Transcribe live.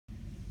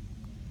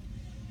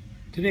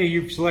Today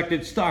you've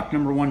selected stock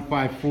number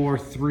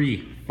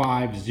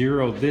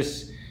 154350.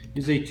 This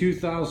is a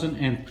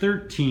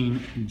 2013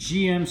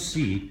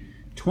 GMC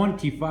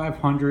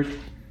 2500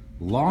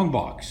 long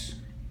box.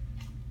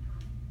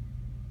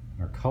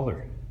 Our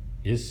color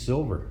is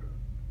silver.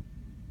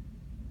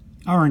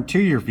 Our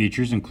interior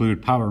features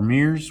include power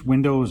mirrors,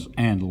 windows,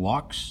 and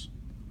locks.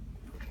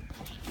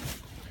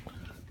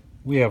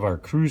 We have our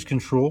cruise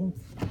control,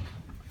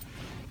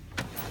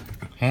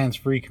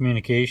 hands-free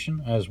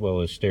communication, as well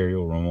as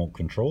stereo remote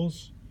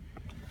controls.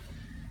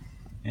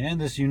 And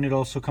this unit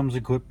also comes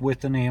equipped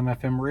with an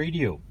AM/FM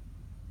radio.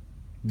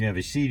 We have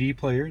a CD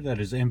player that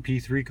is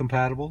MP3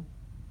 compatible,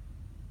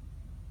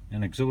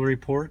 an auxiliary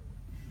port.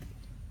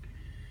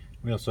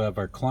 We also have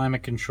our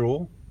climate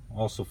control,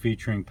 also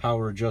featuring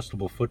power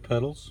adjustable foot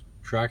pedals,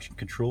 traction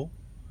control.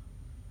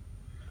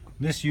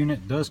 This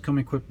unit does come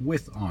equipped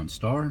with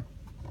OnStar,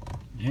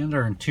 and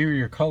our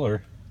interior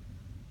color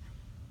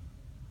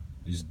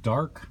is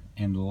dark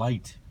and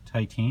light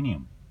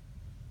titanium.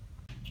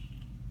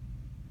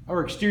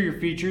 Our exterior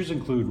features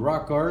include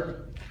rock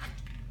guard,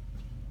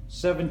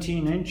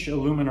 17-inch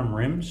aluminum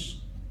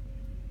rims,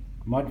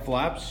 mud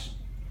flaps.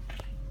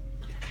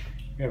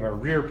 We have our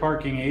rear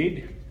parking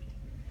aid,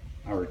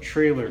 our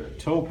trailer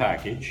tow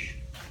package,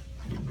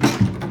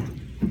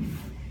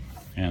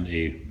 and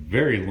a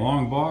very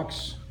long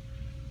box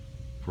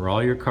for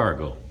all your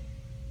cargo.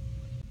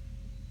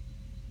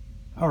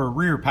 Our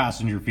rear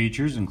passenger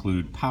features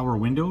include power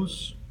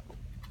windows,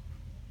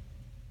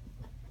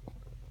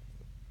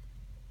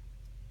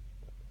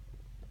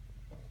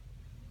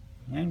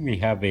 and we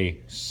have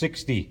a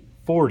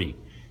 60/40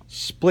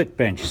 split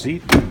bench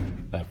seat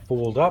that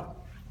fold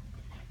up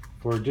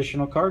for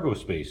additional cargo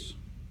space.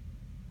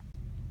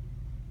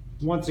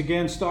 Once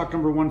again, stock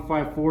number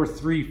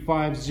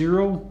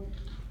 154350.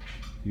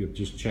 You have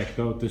just checked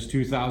out this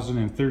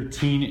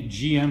 2013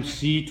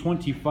 GMC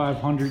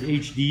 2500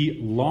 HD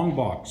long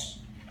box.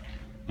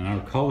 And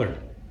our color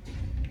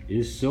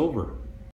is silver.